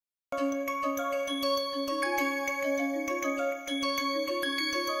Okay,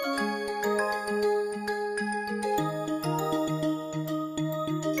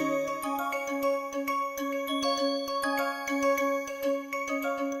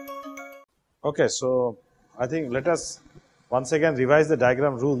 so I think let us once again revise the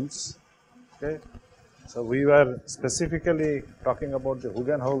diagram rules. Okay, so we were specifically talking about the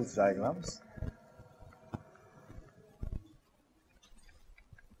Hugen-Holz diagrams.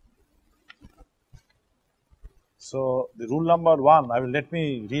 So the rule number 1, let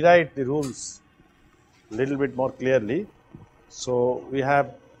me rewrite the rules a little bit more clearly. So we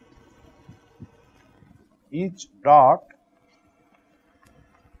have each dot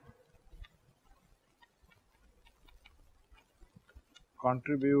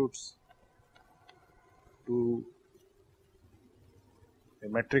contributes to a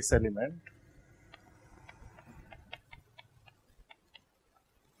matrix element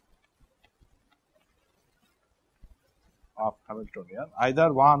of Hamiltonian,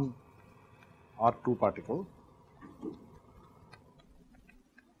 either one or two particle.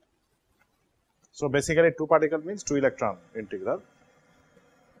 So basically, two particle means two electron integral,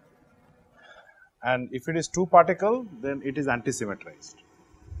 and if it is two particle, then it is anti-symmetrized.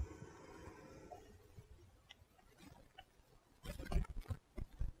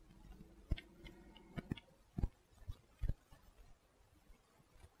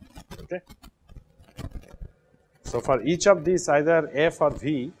 Okay. So for each of these, either F or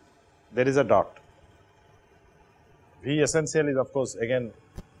V, there is a dot. V essentially is of course again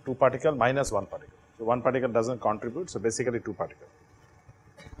two particle minus one particle. So one particle doesn't contribute. So basically two particle.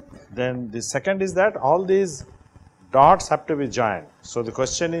 Then the second is that all these dots have to be joined. So the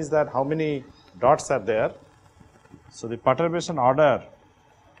question is that how many dots are there? So the perturbation order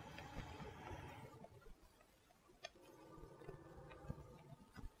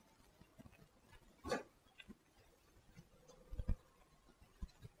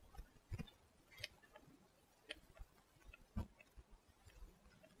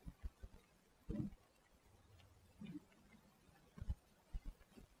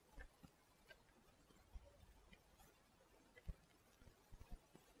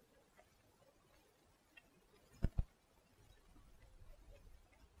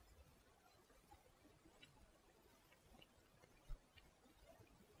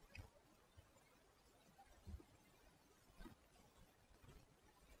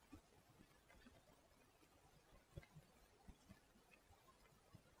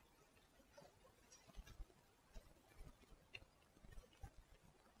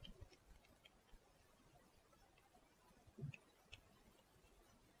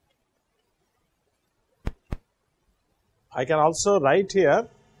I can also write here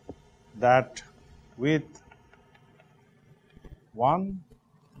that with one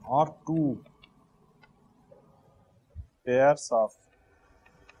or two pairs of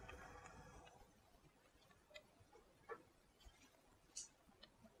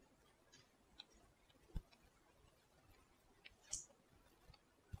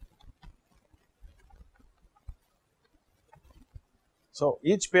so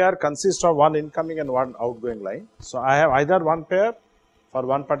each pair consists of one incoming and one outgoing line. So I have either one pair for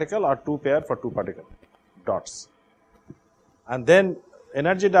one particle or two pair for two particle dots. And then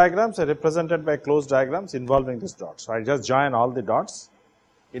energy diagrams are represented by closed diagrams involving this dot. So I just join all the dots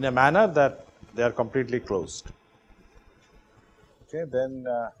in a manner that they are completely closed. Okay, then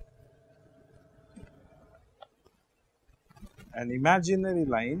an imaginary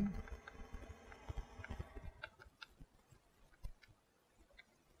line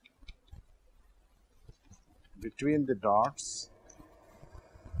between the dots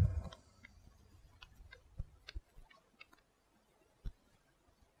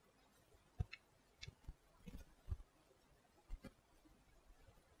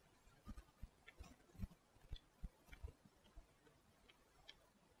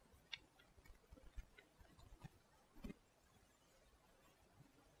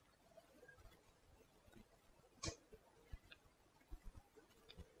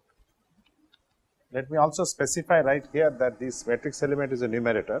let me also specify right here that this matrix element is a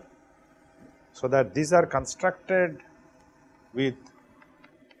numerator. So that these are constructed with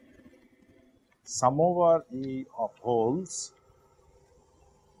sum over E of holes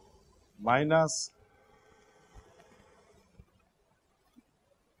minus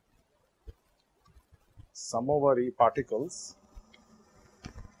sum over E particles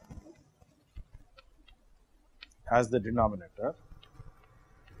as the denominator,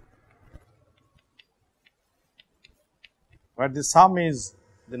 where the sum is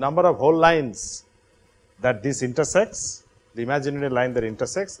the number of whole lines that this intersects the imaginary line that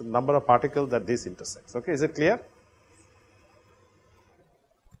intersects, the number of particles that this intersects. Okay, is it clear?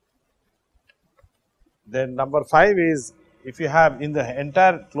 Then number 5 is, if you have in the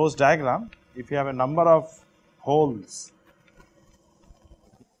entire closed diagram, if you have a number of holes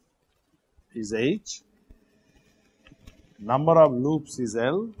is H, number of loops is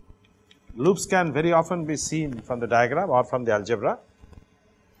L. Loops can very often be seen from the diagram or from the algebra.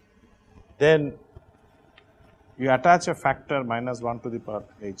 Then you attach a factor minus 1 to the power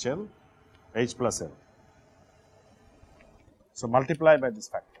HL, H plus L. So multiply by this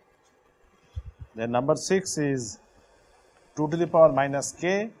factor. Then number 6 is 2 to the power minus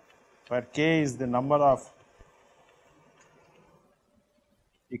k, where k is the number of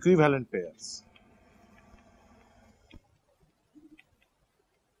equivalent pairs.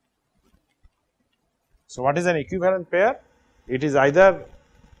 So what is an equivalent pair? It is either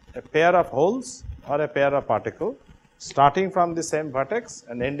a pair of holes or a pair of particles starting from the same vertex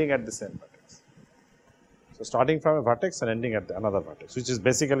and ending at the same vertex. So starting from a vertex and ending at another vertex, which is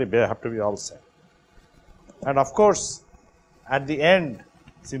basically have to be all same. And of course, at the end,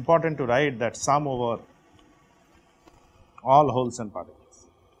 it's important to write that sum over all holes and particles.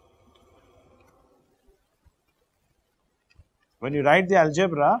 When you write the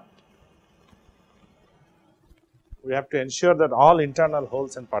algebra, we have to ensure that all internal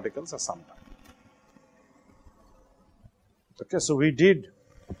holes and particles are summed up. Okay, so we did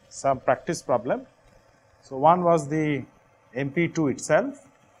some practice problem. So one was the MP2 itself.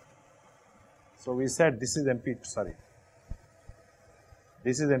 So we said this is MP2, sorry.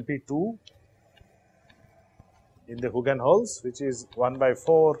 This is MP2 in the Huygens holes, which is 1 by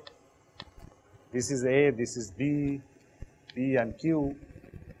 4. This is A, this is B, P and Q,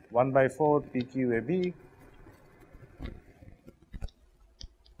 1 by 4, P, Q, A, B.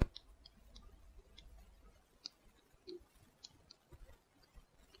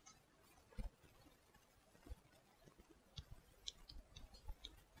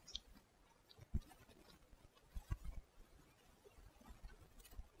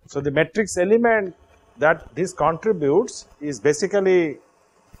 So the matrix element that this contributes is basically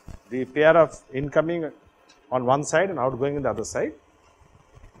the pair of incoming on one side and outgoing on the other side,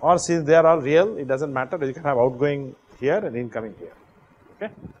 or since they are all real, it does not matter, you can have outgoing here and incoming here.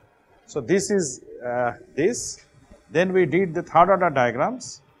 Okay. So this is this. Then we did the third order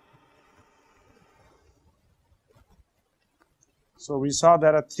diagrams. So we saw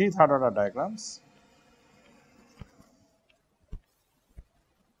there are 3 third order diagrams.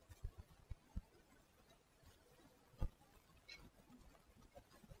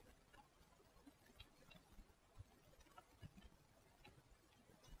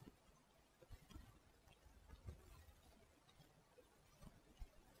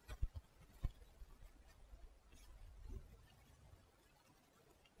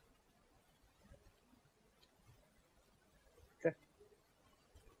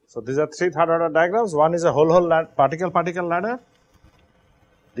 So these are 3 third order diagrams. One is a whole particle ladder.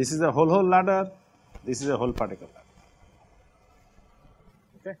 This is a whole ladder. This is a whole particle ladder.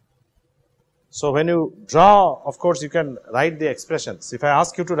 Okay. So when you draw, of course, you can write the expressions. If I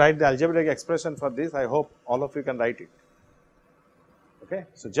ask you to write the algebraic expression for this, I hope all of you can write it. Okay.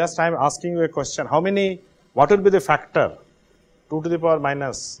 So just I am asking you a question. How many? What will be the factor? 2 to the power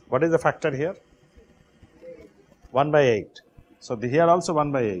minus. What is the factor here? 1 by 8. So here also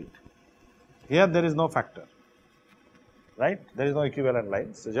 1 by 8. Here there is no factor, right? There is no equivalent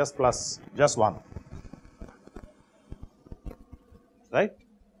line. So just plus, just 1, right?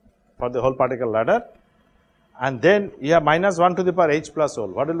 For the whole particle ladder. And then you have minus 1 to the power h plus whole.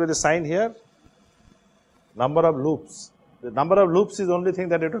 What will be the sign here? Number of loops. The number of loops is the only thing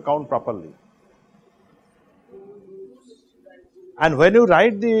that you have to count properly. And when you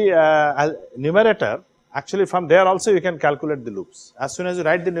write the numerator, actually from there also you can calculate the loops. As soon as you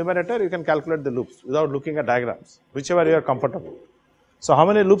write the numerator, you can calculate the loops without looking at diagrams, whichever you are comfortable. So how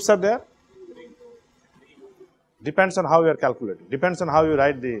many loops are there? Depends on how you are calculating, depends on how you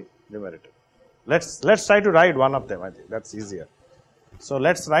write the numerator. Let's try to write one of them, I think that's easier. So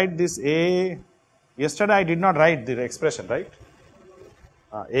let's write this A. Yesterday I did not write the expression, right?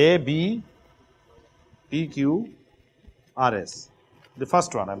 A, B, P, Q, R, S. The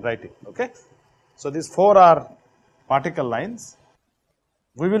first one I am writing, okay? So these 4 are particle lines.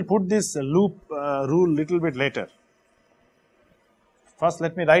 We will put this loop rule little bit later. First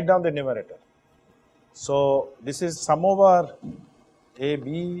let me write down the numerator. So this is sum over A,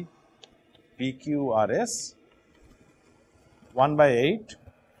 B, P, Q, R, S, 1 by 8.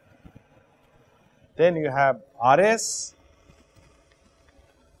 Then you have R, S.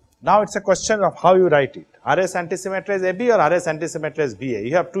 Now it's a question of how you write it. RS antisymmetry as AB or RS antisymmetry as BA.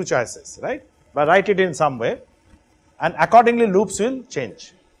 You have two choices, right? But write it in some way, and accordingly loops will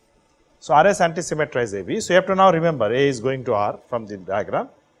change. So RS antisymmetry as AB. So you have to now remember A is going to R from the diagram,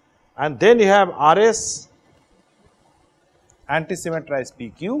 and then you have RS antisymmetry as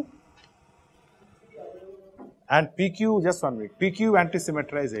PQ, and PQ, just 1 minute, PQ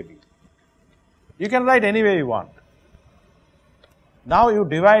antisymmetry as AB. You can write any way you want. Now you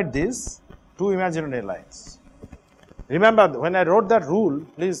divide these two imaginary lines. Remember, when I wrote that rule,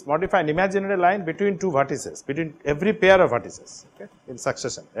 please modify an imaginary line between two vertices, between every pair of vertices, okay, in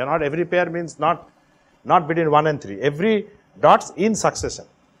succession. And not every pair means not between 1 and 3. Every dots in succession,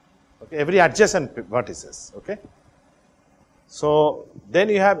 okay, every adjacent vertices, okay. So then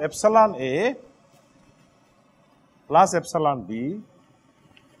you have epsilon A plus epsilon B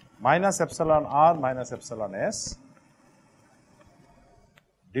minus epsilon R minus epsilon S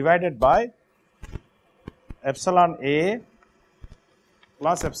divided by epsilon A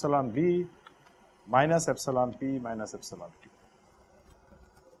plus epsilon B minus epsilon P minus epsilon Q.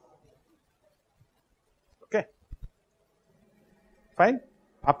 Okay, fine.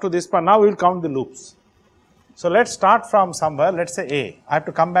 Up to this part, now we will count the loops. So let's start from somewhere. Let's say A. I have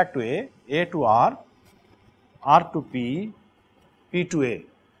to come back to A to R, R to P, P to A.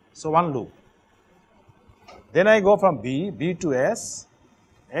 So one loop. Then I go from B to S,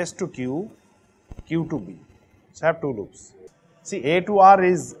 S to Q, Q to B. So I have two loops. See, A to R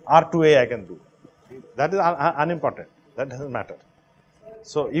is R to A I can do. That is unimportant. That doesn't matter.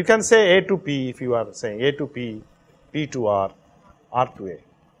 So you can say A to P if you are saying A to P, P to R, R to A.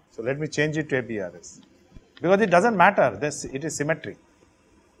 So let me change it to ABRS. Because it doesn't matter, it is symmetric.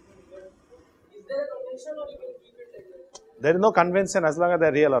 Is there a convention or you can keep it like that? There is no convention as long as they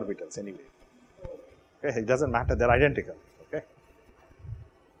are real orbitals anyway. Okay, it doesn't matter, they are identical. Okay.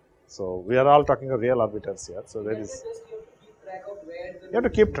 So we are all talking of real orbitals here. So there is. Just you have to keep track of where the You have to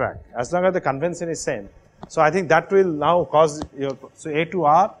keep track as long as the convention is same. So I think that will now cause your, so A to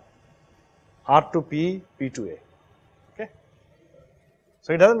R, R to P, P to A. Okay.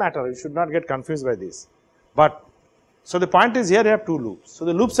 So it doesn't matter, you should not get confused by this. But so the point is here you have two loops. So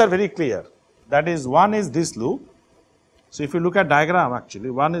the loops are very clear. That is, one is this loop. So if you look at diagram actually,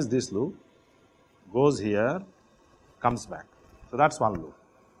 one is this loop, goes here, comes back. So that's one loop.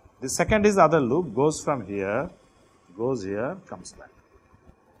 The second is the other loop, goes from here, goes here, comes back.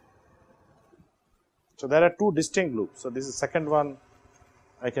 So there are two distinct loops. So this is second one,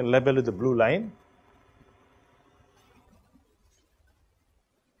 I can label with the blue line.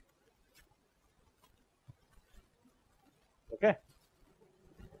 Okay.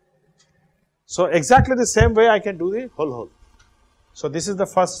 So exactly the same way I can do the whole. So this is the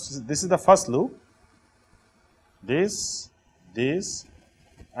first loop. This,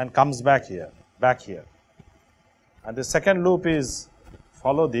 and comes back here. And the second loop is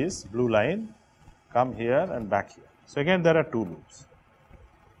follow this blue line, come here and back here. So again there are two loops.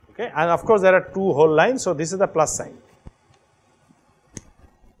 Okay, and of course there are two whole lines. So this is the plus sign.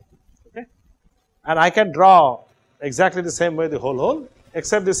 Okay, and I can draw exactly the same way the whole,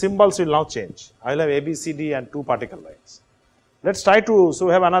 except the symbols will now change. I will have A, B, C, D and two particle lines. Let's try to, so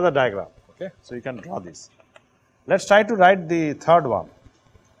we have another diagram, okay, so you can draw this. Let's try to write the third one.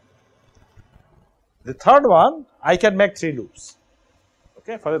 The third one, I can make three loops,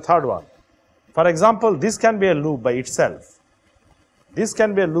 okay, for the third one. For example, this can be a loop by itself. This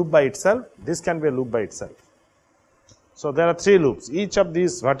can be a loop by itself, this can be a loop by itself. So there are three loops. Each of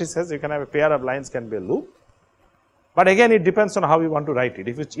these vertices, you can have a pair of lines can be a loop. But again, it depends on how you want to write it.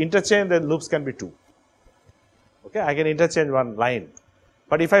 If it's interchange, then loops can be two. Okay, I can interchange one line.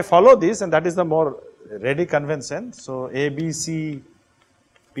 But if I follow this, and that is the more ready convention, so A, B, C,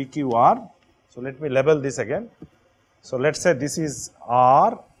 P, Q, R. So let me label this again. So let's say this is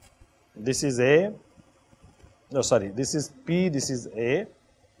R, this is A, no sorry, this is P, this is A,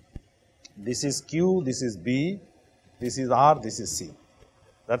 this is Q, this is B, this is R, this is C.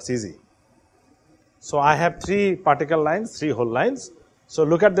 That's easy. So I have three particle lines, three whole lines. So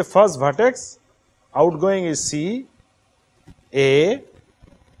look at the first vertex, outgoing is C, A,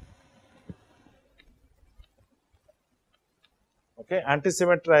 okay,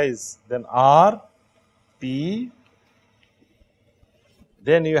 antisymmetrize, then R, P,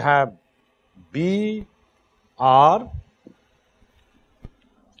 then you have B, R,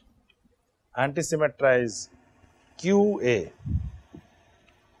 antisymmetrize Q, A.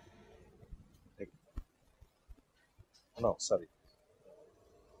 No, sorry.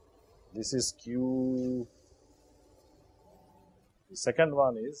 This is Q. The second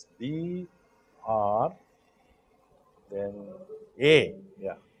one is B, R, then A.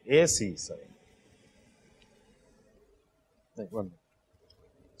 Yeah, AC, sorry. One minute.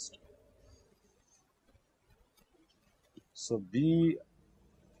 So B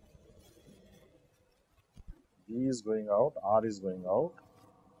is going out, R is going out,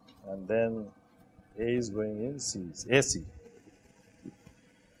 and then A is going in, C is AC.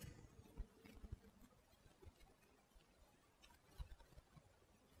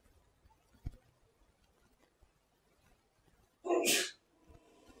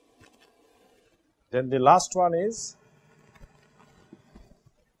 Then the last one is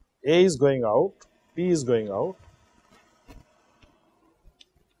A is going out, P is going out,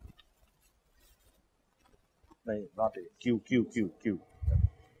 no, not A, Q.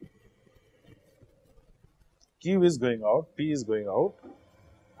 Q is going out, P is going out,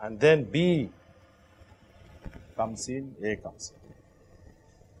 and then B comes in, A comes in.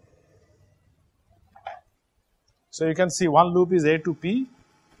 So you can see one loop is A to P,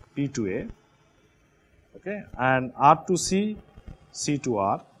 P to A, okay, and R to C, C to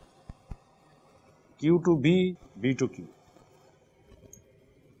R, Q to B, B to Q,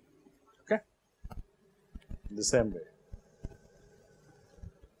 okay, the same way.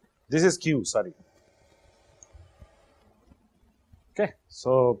 This is Q, sorry. Okay,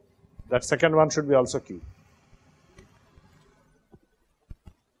 so that second one should be also Q.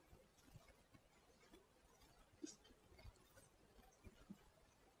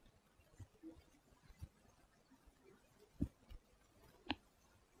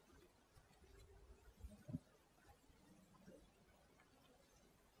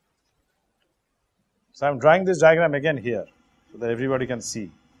 So I am drawing this diagram again here so that everybody can see.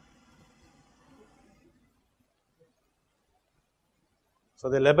 So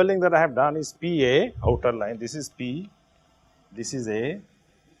the labeling that I have done is PA, outer line, this is P, this is A,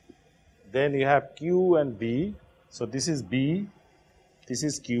 then you have Q and B, so this is B, this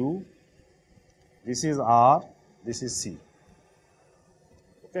is Q, this is R, this is C,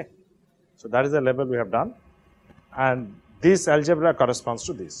 okay. So that is the label we have done, and this algebra corresponds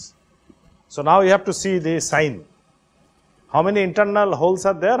to this. So now you have to see the sign, how many internal holes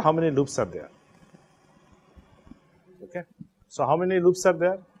are there, how many loops are there, okay. So how many loops are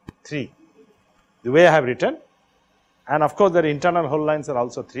there? 3, the way I have written, and of course the internal hole lines are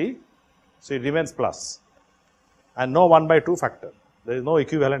also 3, so it remains plus, and no 1/2 factor, there is no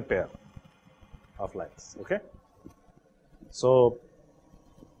equivalent pair of lines, okay. So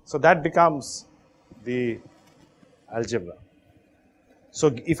that becomes the algebra. So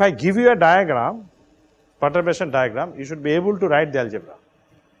if I give you a diagram, perturbation diagram, you should be able to write the algebra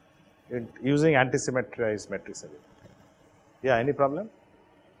using anti-symmetrized matrix array. Yeah, any problem?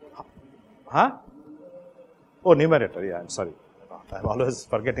 Huh? Oh, numerator, yeah, I'm sorry. I'm always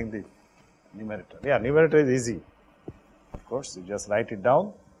forgetting the numerator. Yeah, numerator is easy. Of course, you just write it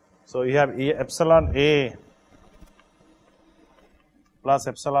down. So you have epsilon A plus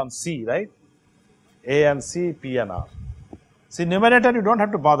epsilon C, right? A and C, P and R. See, numerator you don't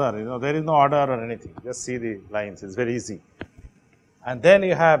have to bother, there is no order or anything. Just see the lines, it's very easy. And then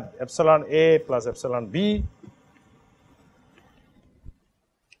you have epsilon A plus epsilon B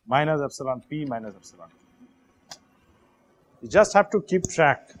minus epsilon P minus epsilon Q. You just have to keep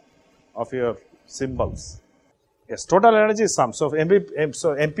track of your symbols. Yes, total energy is sum. So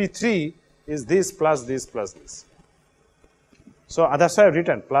MP3 is this plus this plus this. So that's why I have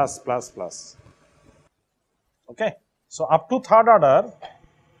written plus plus plus. Okay. So up to third order,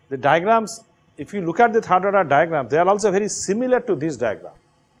 the diagrams, if you look at the third order diagram, they are also very similar to this diagram.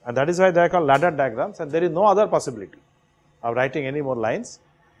 And that is why they are called ladder diagrams, and there is no other possibility of writing any more lines.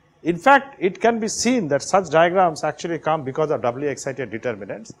 In fact, it can be seen that such diagrams actually come because of doubly excited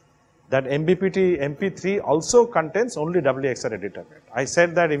determinants, that MP3 also contains only doubly excited determinant. I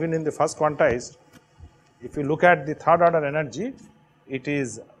said that even in the first quantized, if you look at the third order energy, it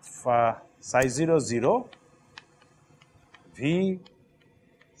is psi 0, 0, V,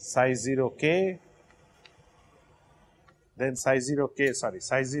 psi 0 k, then psi 0 k, sorry,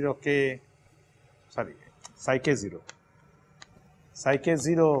 psi 0 k, sorry, psi k 0, psi k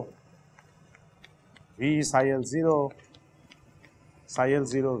 0, V, psi L 0, psi L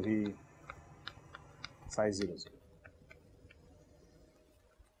 0, V, psi 0, 0.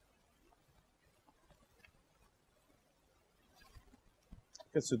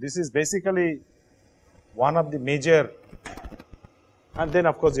 Okay, so this is basically one of the major, and then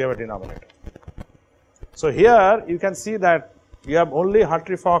of course you have a denominator. So here you can see that you have only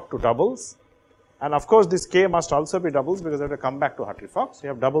Hartree-Fock to doubles, and of course this k must also be doubles because you have to come back to Hartree-Fock. So you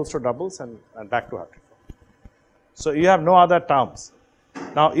have doubles to doubles and back to Hartree-Fock. So you have no other terms.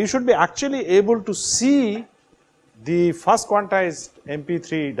 Now you should be actually able to see the first quantized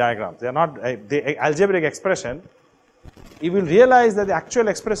MP3 diagrams. They are not the algebraic expression you will realize that the actual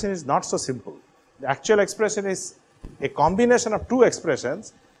expression is not so simple. The actual expression is a combination of two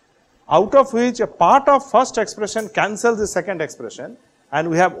expressions, out of which a part of first expression cancels the second expression, and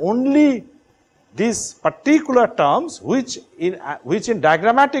we have only these particular terms which in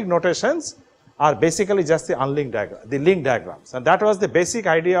diagrammatic notations are basically just the unlinked diagram, the linked diagrams. And that was the basic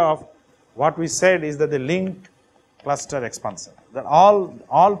idea of what we said is that the linked cluster expansion, that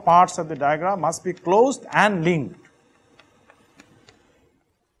all parts of the diagram must be closed and linked.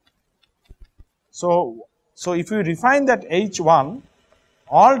 So if you refine that H1,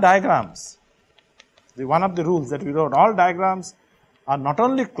 all diagrams, one of the rules that we wrote, all diagrams are not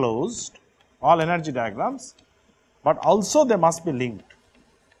only closed, all energy diagrams, but also they must be linked.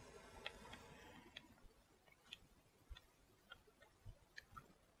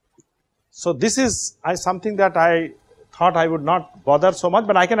 So this is something that I thought I would not bother so much,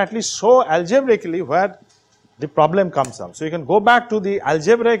 but I can at least show algebraically where the problem comes from. So you can go back to the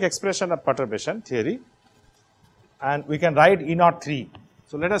algebraic expression of perturbation theory, and we can write E naught 3.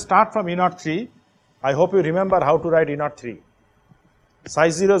 So let us start from E naught 3. I hope you remember how to write E naught 3. Psi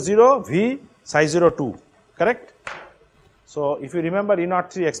 0 0 V psi 0 2, correct? So if you remember E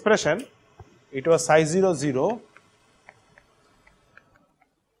naught 3 expression, it was psi 0 0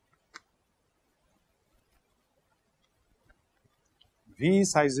 V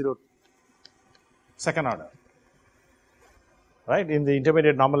psi 0 second order, right, in the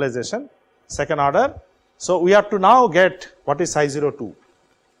intermediate normalization, second order. So we have to now get what is psi 0 2.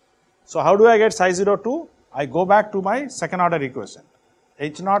 So how do I get psi 0 2? I go back to my second order equation,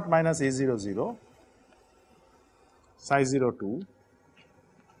 H naught minus A 0 0 psi 0 2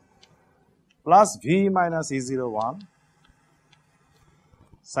 plus V minus E 0 1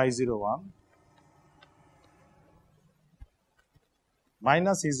 psi 0 1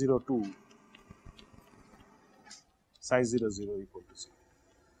 minus E 0 2 psi 0 0 equal to 0.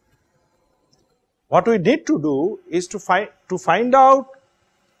 What we need to do is to find out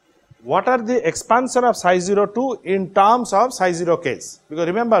what are the expansion of psi 0 2 in terms of psi 0 k's. Because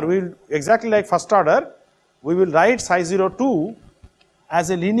remember, we will exactly like first order, we will write psi 0 2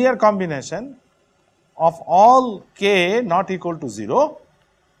 as a linear combination of all k not equal to 0,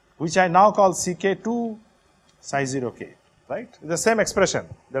 which I now call ck2 psi 0 k. Right? The same expression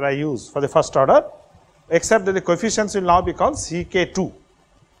that I use for the first order, except that the coefficients will now be called ck2.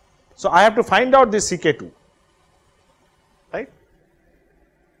 So I have to find out this ck2, right?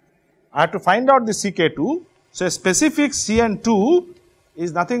 I have to find out the ck2. So a specific Cn2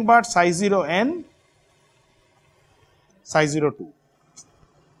 is nothing but psi 0 n psi 0 2.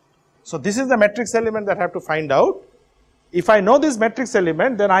 So this is the matrix element that I have to find out. If I know this matrix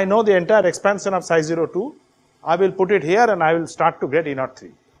element, then I know the entire expansion of psi 0 2. I will put it here and I will start to get E naught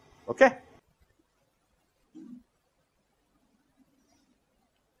 3, okay.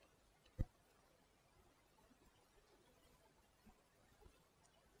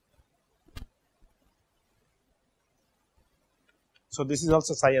 So this is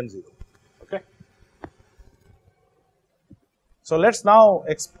also psi n 0, okay. So let us now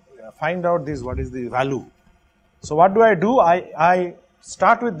find out this, what is the value. So what do? I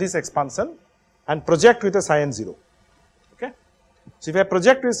start with this expansion and project with a psi n 0, okay. So if I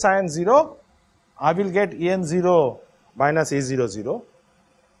project with psi n 0, I will get E n 0 minus A 0 0.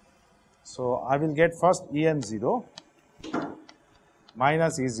 So I will get first E n 0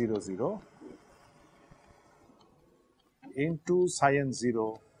 minus E 0 0 into psi n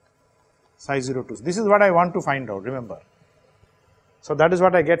 0 psi 0 2. This is what I want to find out, remember. So that is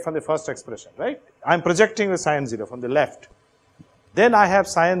what I get from the first expression, right. I am projecting with psi n 0 from the left. Then I have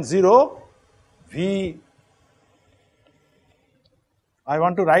psi n 0 V, I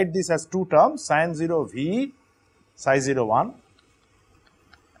want to write this as two terms, psi n 0 V psi 0 1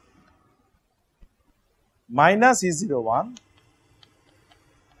 minus E 0 1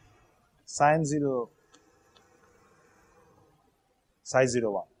 psi n 0 psi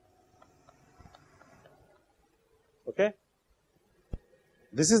 0 1, okay.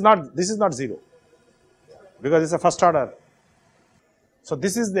 This is not 0 because it is a first order. So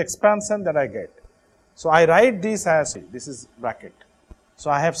this is the expansion that I get. So I write this as, this is bracket. So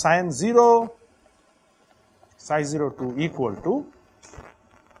I have psi n 0 psi 0 2 equal to,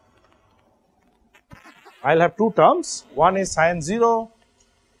 I will have two terms, one is psi n 0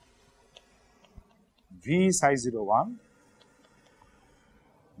 V psi 0 1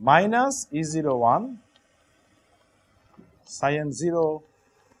 minus E 0 1 psi n 0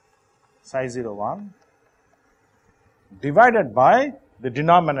 psi 0 1 divided by the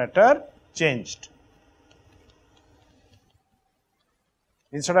denominator changed.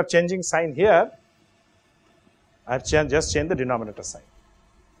 Instead of changing sign here, I have just changed the denominator sign.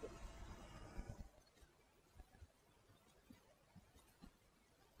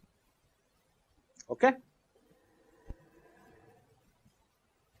 Okay.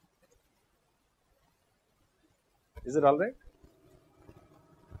 Is it all right?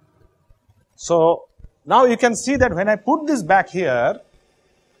 So now you can see that when I put this back here,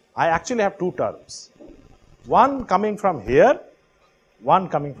 I actually have two terms. One coming from here, one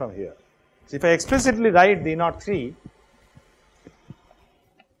coming from here. So if I explicitly write the E03,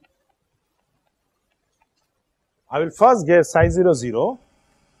 I will first get psi 0 0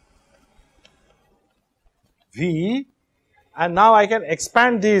 V, and now I can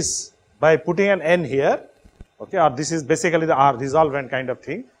expand this by putting an n here, okay, or this is basically the R resolvent kind of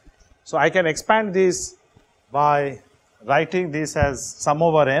thing. So I can expand this by writing this as sum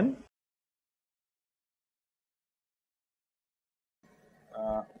over n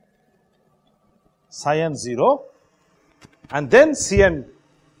psi n 0 and then Cn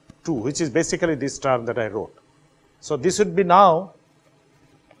 2, which is basically this term that I wrote. So this would be now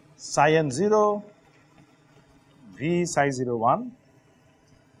psi n 0 V psi 0 1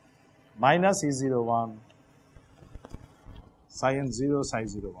 minus E 0 1 psi n 0 psi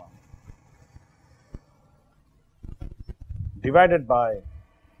 0 1 divided by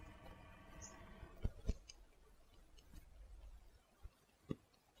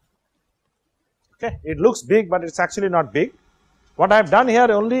okay, it looks big, but it's actually not big. What I have done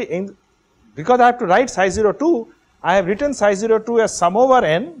here only because I have to write psi 0 2, I have written psi 0 2 as sum over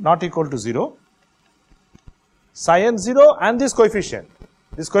n not equal to 0, psi n 0 and this coefficient.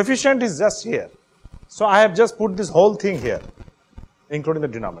 This coefficient is just here. So I have just put this whole thing here, including the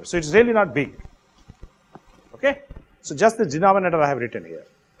denominator. So it's really not big. Okay. So just the denominator I have written here.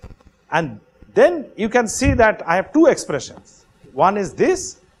 And then you can see that I have two expressions. One is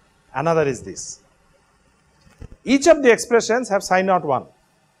this, another is this. Each of the expressions have psi naught 1,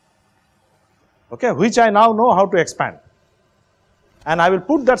 okay, which I now know how to expand. And I will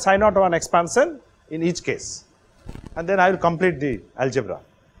put that psi naught 1 expansion in each case. And then I will complete the algebra.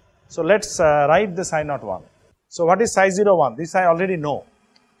 So let's write the psi naught 1. So what is psi 0 1? This I already know.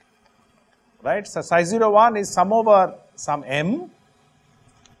 Right? So psi 0 1 is sum over some m.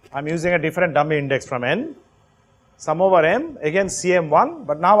 I am using a different dummy index from n. Sum over m, again Cm1,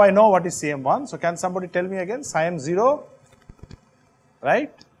 but now I know what is Cm1. So can somebody tell me again, psi m 0,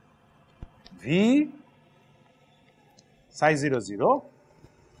 right? V psi 0 0,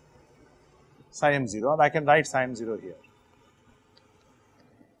 psi m 0, and I can write psi m 0 here.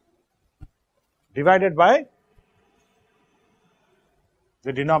 Divided by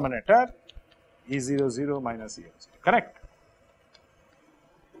the denominator E 0 0 minus E m 0, correct?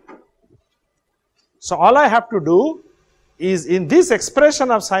 So all I have to do is in this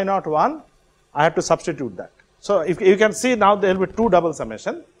expression of psi naught 1, I have to substitute that. So if you can see now there will be two double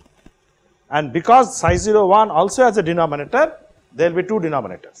summation, and because psi 0 1 also has a denominator, there will be two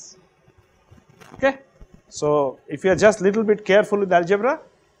denominators. Okay. So if you are just little bit careful with algebra,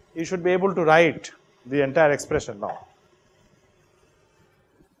 you should be able to write the entire expression now.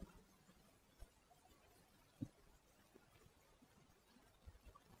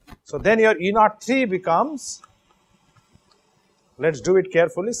 So then your E03 becomes, let's do it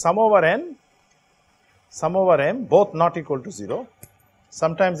carefully, sum over n, sum over m, both not equal to 0.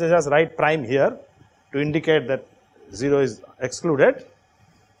 Sometimes they just write prime here to indicate that 0 is excluded.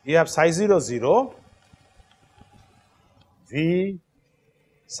 You have psi 0 0, V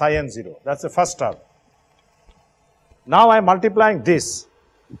psi n 0, that's the first term. Now I am multiplying this,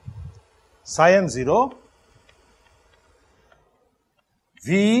 psi n 0,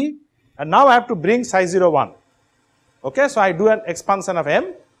 V, and now I have to bring psi 0 1. Okay, so I do an expansion of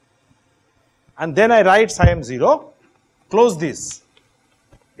m, and then I write psi m 0, close this.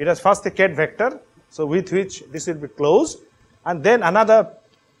 It has first the ket vector, so with which this will be closed, and then another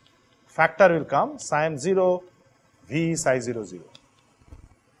factor will come, psi m 0, V psi 0 0,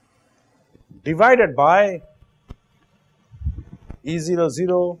 divided by E 0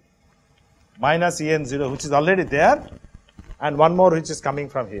 0 minus E n 0, which is already there, and one more which is coming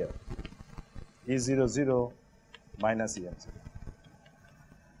from here, E 0 0 minus E n 0.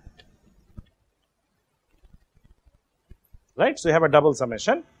 Right? So you have a double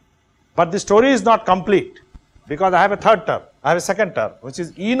summation, but the story is not complete because I have a third term, I have a second term, which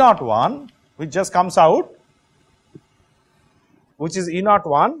is E 01, which just comes out, which is E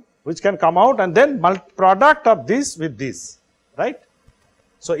 01, which can come out, and then product of this with this, right?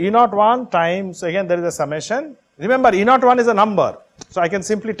 So E 01 times, again there is a summation. Remember, E 01 is a number, so I can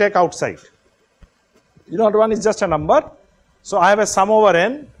simply take outside. E 01 is just a number, so I have a sum over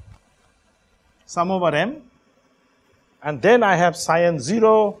n, sum over m, and then I have psi n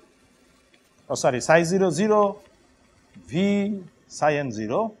 0, oh sorry, psi 0 0, V psi n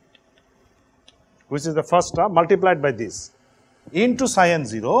 0, which is the first term, multiplied by this, into psi n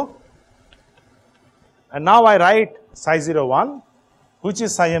 0, and now I write psi 0 1, which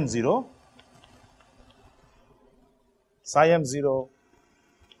is psi m 0, psi m 0,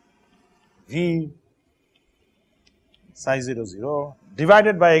 V psi 0 0,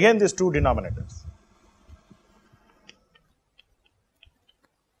 divided by again these two denominators.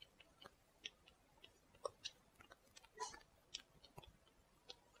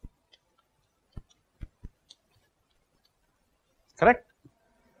 Correct?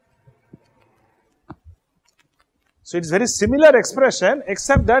 So it is very similar expression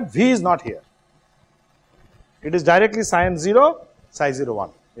except that V is not here. It is directly psi n 0, psi 0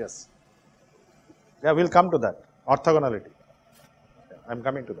 1. Yes. Yeah, we will come to that. Orthogonality. I am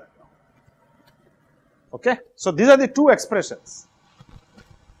coming to that now. Okay. So these are the two expressions.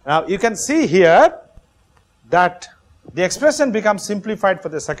 Now you can see here that the expression becomes simplified for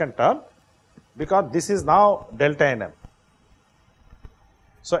the second term because this is now delta nm.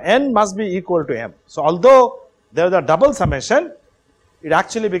 So n must be equal to m. So although there is a double summation, it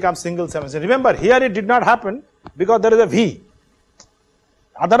actually becomes single summation. Remember, here it did not happen because there is a v.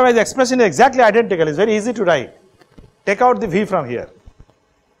 Otherwise, the expression is exactly identical. It's very easy to write. Take out the v from here.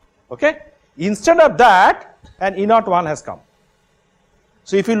 Okay? Instead of that, an E01 has come.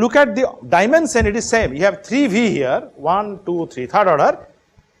 So if you look at the dimension, it is same. You have 3v here, 1, 2, 3, third order.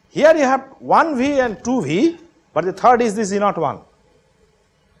 Here you have 1v and 2v, but the third is this E01.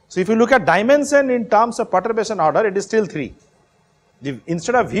 So if you look at dimension in terms of perturbation order, it is still 3.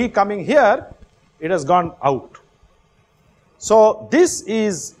 Instead of v coming here, it has gone out. So this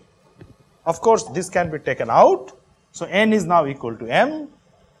is, of course, this can be taken out. So n is now equal to m.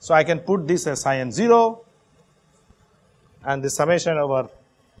 So I can put this as psi n 0, and the summation over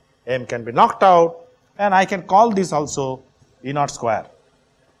m can be knocked out, and I can call this also E0 square.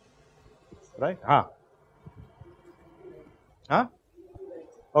 Right? Huh?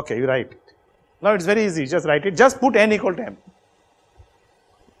 Okay, you write it. Now it's very easy, just write it. Just put n equal to m.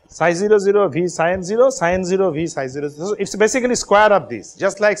 Psi 0 0 v psi n 0, psi n 0 v psi 0. So it's basically square of this,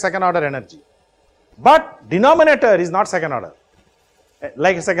 just like second order energy. But denominator is not second order.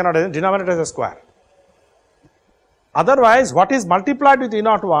 Like a second order, denominator is a square. Otherwise, what is multiplied with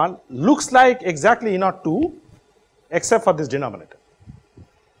E01 looks like exactly E02 except for this denominator.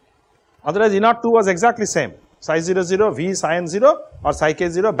 Otherwise, E02 was exactly same. Psi 0 0 v psi n 0 or psi k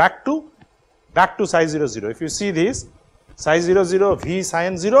 0 back to psi 0 0. If you see this, psi 0 0 v psi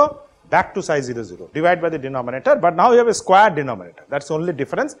n 0 back to psi 0 0, divide by the denominator, but now you have a square denominator. That's the only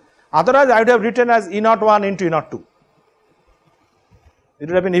difference. Otherwise, I would have written as E01 into E02. It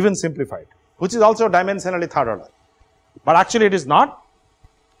would have been even simplified, which is also dimensionally third order. But actually it is not.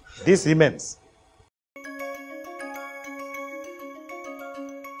 This remains.